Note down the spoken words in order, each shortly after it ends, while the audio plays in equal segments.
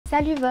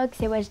Salut Vogue,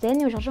 c'est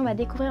Wejdene et aujourd'hui on va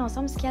découvrir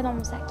ensemble ce qu'il y a dans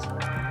mon sac.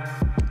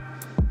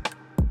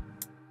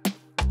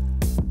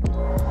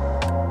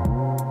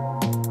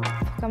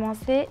 Pour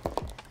commencer,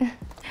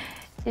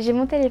 j'ai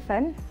mon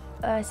téléphone.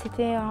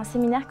 C'était un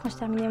séminaire quand je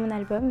terminais mon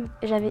album.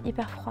 J'avais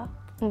hyper froid.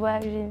 On voit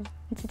que j'ai une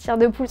petite chair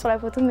de poule sur la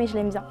photo mais je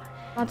l'aime bien.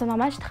 En temps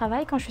normal, je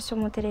travaille quand je suis sur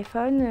mon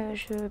téléphone,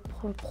 je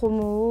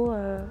promo.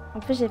 En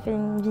plus, j'ai fait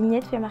une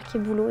vignette où il y a marqué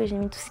boulot et j'ai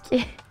mis tout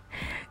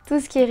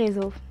ce qui est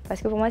réseau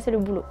parce que pour moi c'est le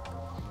boulot.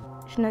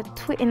 Je note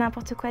tout et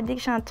n'importe quoi. Dès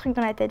que j'ai un truc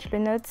dans la tête, je le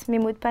note. Mes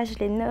mots de page, je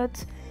les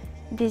note.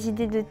 Des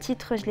idées de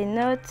titres, je les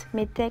note.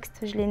 Mes textes,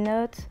 je les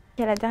note.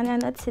 Et la dernière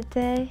note,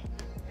 c'était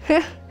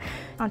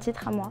un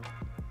titre à moi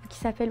qui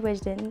s'appelle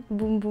Wejdene.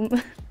 Boum boum.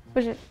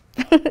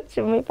 Je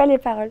ne mets pas les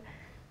paroles.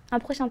 Un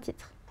prochain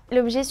titre.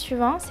 L'objet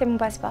suivant, c'est mon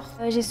passeport.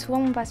 J'ai souvent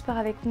mon passeport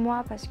avec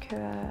moi parce que,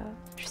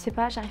 je sais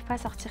pas, j'arrive pas à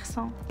sortir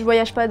sans. Je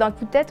voyage pas d'un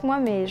coup de tête, moi,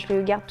 mais je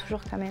le garde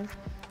toujours quand même.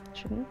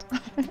 Je montre.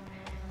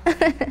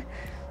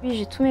 Oui,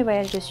 j'ai tous mes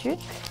voyages dessus.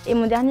 Et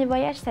mon dernier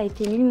voyage, ça a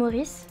été l'île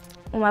Maurice.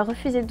 On m'a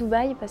refusé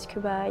Dubaï parce que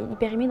il est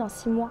périmé dans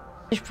 6 mois.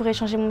 Je pourrais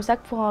changer mon sac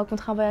pour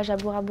rencontrer un voyage à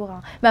Bora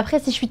Bora. Mais après,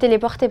 si je suis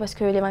téléportée, parce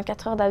que les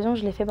 24 heures d'avion,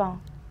 je les fais pas.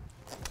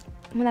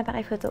 Mon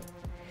appareil photo.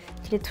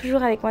 Je l'ai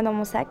toujours avec moi dans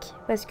mon sac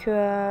parce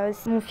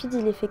que mon feed,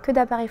 il est fait que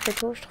d'appareils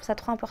photo. Je trouve ça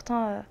trop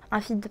important, un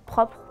feed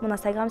propre. Mon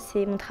Instagram,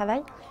 c'est mon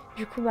travail.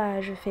 Du coup,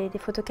 je fais des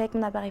photos qu'avec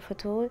mon appareil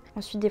photo.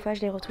 Ensuite, des fois, je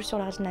les retouche sur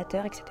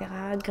l'ordinateur, etc.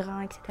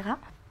 Grains, etc.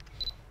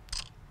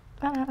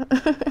 Voilà.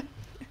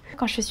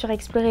 Quand je suis sur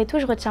Explorer et tout,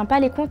 je retiens pas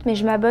les comptes mais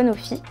je m'abonne aux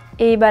filles.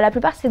 Et la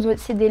plupart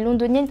c'est des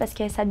londoniennes parce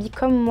qu'elles s'habillent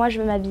comme moi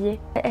je veux m'habiller.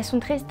 Elles sont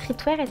très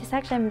streetwear et c'est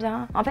ça que j'aime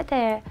bien. En fait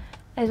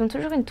elles ont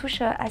toujours une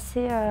touche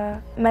assez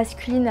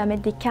masculine à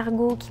mettre des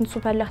cargos qui ne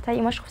sont pas de leur taille.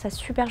 Et moi je trouve ça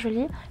super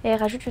joli. Et elles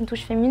rajoutent une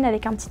touche féminine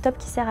avec un petit top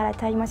qui sert à la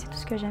taille. Moi c'est tout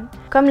ce que j'aime.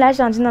 Comme là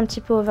j'ai un jean un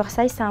petit peu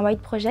oversize, c'est un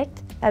white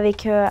project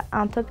avec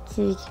un top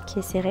qui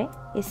est serré.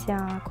 Et c'est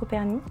un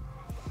Coperni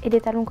et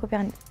des talons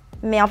Coperni.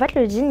 Mais en fait,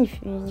 le jean,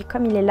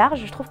 comme il est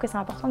large, je trouve que c'est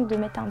important de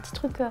mettre un petit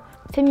truc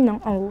féminin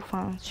en haut,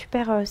 enfin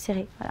super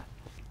serré. Voilà.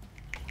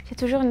 J'ai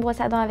toujours une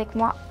brosse à dents avec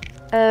moi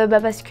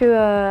parce que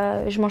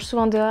je mange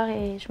souvent dehors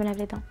et je me lave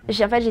les dents.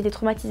 En fait, j'ai été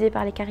traumatisée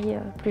par les caries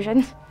plus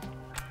jeune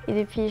et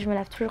depuis, je me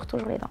lave toujours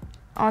les dents.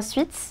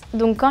 Ensuite,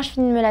 donc quand je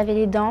finis de me laver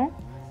les dents,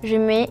 je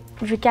mets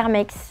du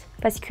Carmex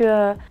parce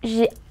que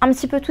j'ai un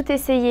petit peu tout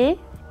essayé.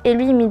 Et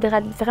lui, il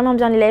m'hydrate vraiment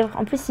bien les lèvres.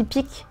 En plus, il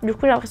pique. Du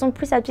coup, j'ai l'impression que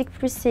plus ça pique,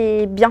 plus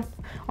c'est bien.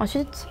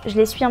 Ensuite, je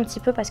l'essuie un petit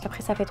peu parce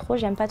qu'après, ça fait trop.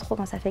 J'aime pas trop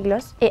quand ça fait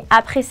gloss. Et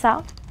après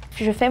ça,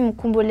 je fais mon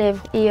combo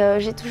lèvres. Et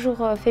j'ai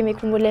toujours fait mes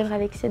combos de lèvres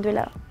avec ces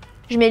deux-là.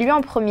 Je mets lui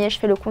en premier. Je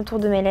fais le contour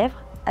de mes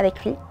lèvres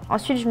avec lui.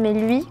 Ensuite, je mets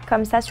lui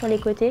comme ça sur les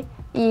côtés.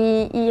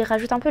 Il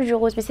rajoute un peu du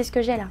rose, mais c'est ce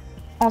que j'ai là.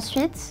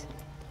 Ensuite,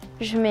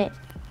 je mets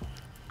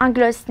un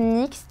gloss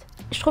NYX.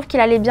 Je trouve qu'il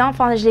allait bien,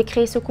 enfin j'ai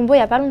créé ce combo il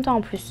n'y a pas longtemps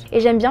en plus. Et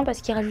j'aime bien parce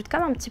qu'il rajoute quand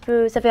même un petit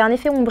peu, ça fait un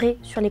effet ombré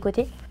sur les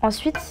côtés.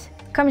 Ensuite,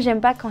 comme j'aime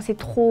pas quand c'est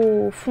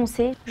trop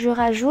foncé, je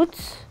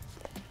rajoute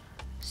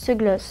ce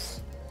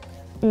gloss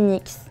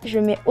NYX. Je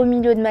le mets au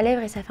milieu de ma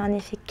lèvre et ça fait un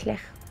effet clair.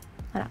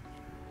 Voilà.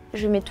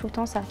 Je mets tout le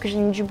temps ça, que j'ai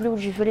mis du bleu ou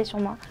du violet sur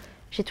moi.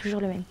 J'ai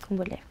toujours le même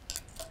combo de lèvres.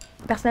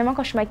 Personnellement,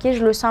 quand je suis maquillée,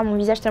 je le sens à mon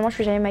visage tellement je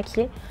suis jamais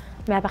maquillée.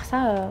 Mais à part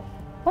ça,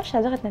 moi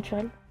j'adore être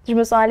naturelle. Je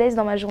me sens à l'aise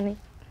dans ma journée.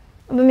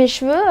 Mes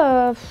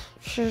cheveux,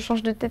 je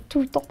change de tête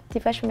tout le temps. Des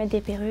fois, je peux mettre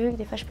des perruques,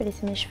 des fois, je peux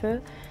laisser mes cheveux.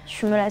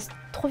 Je me lasse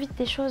trop vite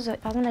des choses.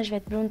 Par exemple, là, je vais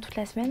être blonde toute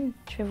la semaine.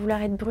 Je vais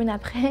vouloir être brune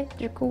après,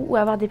 du coup, ou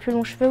avoir des plus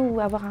longs cheveux ou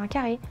avoir un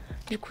carré.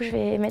 Du coup, je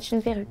vais mettre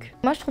une perruque.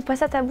 Moi, je trouve pas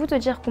ça tabou de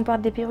dire qu'on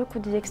porte des perruques ou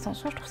des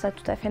extensions. Je trouve ça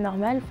tout à fait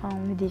normal. Enfin,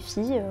 on est des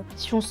filles.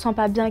 Si on se sent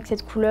pas bien avec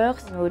cette couleur,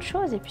 c'est autre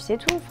chose et puis c'est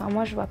tout. Enfin,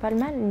 moi, je vois pas le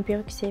mal. Une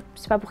perruque, c'est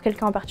pas pour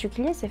quelqu'un en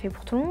particulier, c'est fait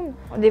pour tout le monde.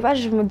 Des fois,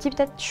 je me dis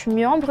peut-être je suis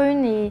mieux en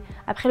brune et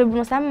après le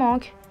blond, ça me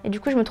manque. Et du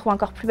coup, je me trouve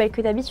encore plus belle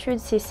que d'habitude.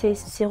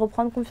 C'est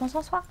reprendre confiance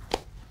en soi.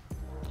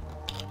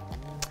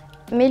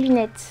 Mes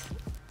lunettes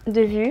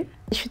de vue.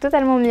 Je suis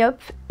totalement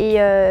myope et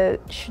je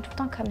suis tout le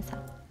temps comme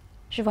ça.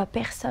 Je vois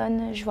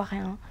personne, je vois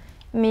rien.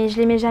 Mais je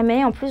les mets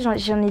jamais. En plus,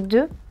 j'en ai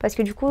deux parce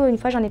que du coup, une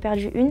fois, j'en ai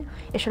perdu une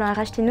et je suis allée en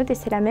racheter une autre et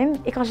c'est la même.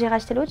 Et quand j'ai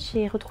racheté l'autre,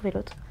 j'ai retrouvé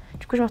l'autre.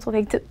 Du coup, je me retrouve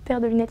avec 2 paires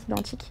de lunettes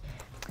identiques.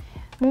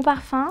 Mon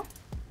parfum,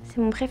 c'est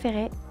mon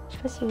préféré. Je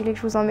sais pas si vous voulez que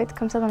je vous en mette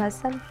comme ça dans la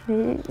salle,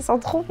 mais ils sont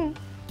trop bons.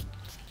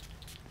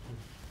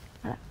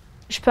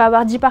 Je peux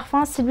avoir 10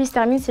 parfums, si lui se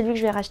termine, c'est lui que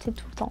je vais racheter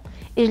tout le temps.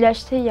 Et je l'ai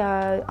acheté il y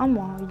a 1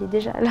 mois, il est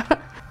déjà là.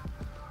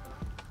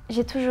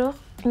 J'ai toujours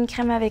une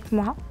crème avec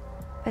moi,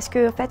 parce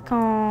que en fait,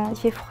 quand il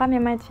fait froid, mes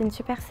mains elles deviennent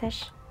super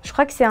sèches. Je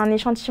crois que c'est un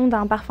échantillon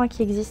d'un parfum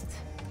qui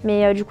existe,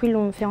 mais du coup, ils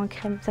l'ont fait en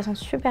crème. Ça sent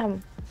super bon.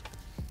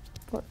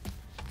 Ouais.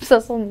 Ça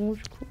sent bon,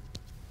 du coup.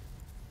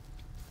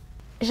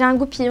 J'ai un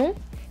goupillon.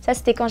 Ça,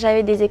 c'était quand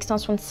j'avais des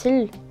extensions de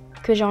cils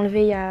que j'ai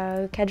enlevé il y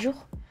a 4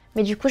 jours.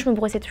 Mais du coup, je me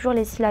brossais toujours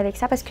les cils avec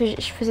ça parce que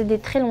je faisais des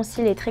très longs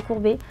cils et très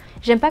courbés.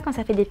 J'aime pas quand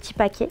ça fait des petits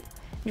paquets.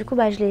 Du coup,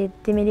 je les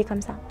démêlais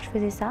comme ça. Je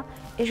faisais ça.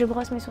 Et je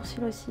brosse mes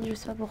sourcils aussi, je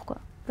sais pas pourquoi.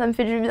 Ça me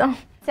fait du bien.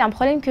 C'est un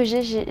problème que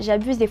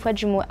j'abuse des fois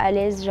du mot à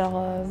l'aise,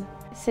 genre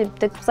C'est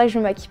peut-être pour ça que je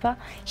me maquille pas.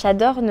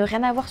 J'adore ne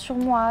rien avoir sur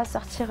moi,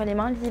 sortir les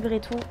mains libres et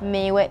tout.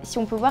 Mais ouais, si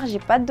on peut voir, j'ai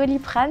pas de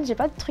Doliprane, j'ai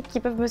pas de trucs qui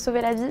peuvent me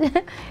sauver la vie.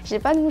 J'ai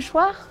pas de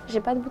mouchoir,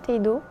 j'ai pas de bouteille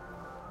d'eau.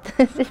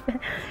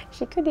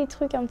 J'ai que des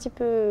trucs un petit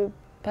peu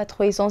pas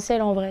trop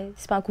essentiels en vrai.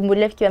 C'est pas un combo de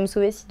lèvres qui va me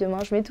sauver si demain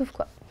je m'étouffe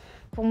quoi.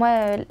 Pour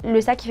moi,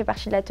 le sac il fait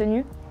partie de la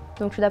tenue.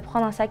 Donc je dois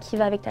prendre un sac qui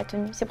va avec la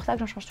tenue. C'est pour ça que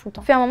j'en change tout le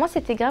temps. Puis à un moment,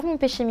 c'était grave mon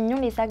péché mignon,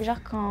 les sacs.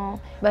 Genre quand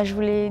je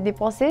voulais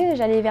dépenser,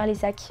 j'allais vers les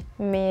sacs.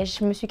 Mais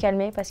je me suis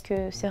calmée parce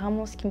que c'est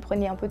vraiment ce qui me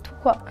prenait un peu tout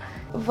quoi.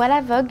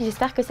 Voilà Vogue,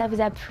 j'espère que ça vous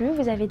a plu.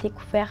 Vous avez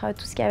découvert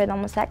tout ce qu'il y avait dans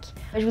mon sac.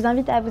 Je vous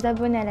invite à vous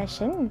abonner à la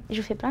chaîne. Je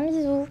vous fais plein de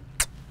bisous.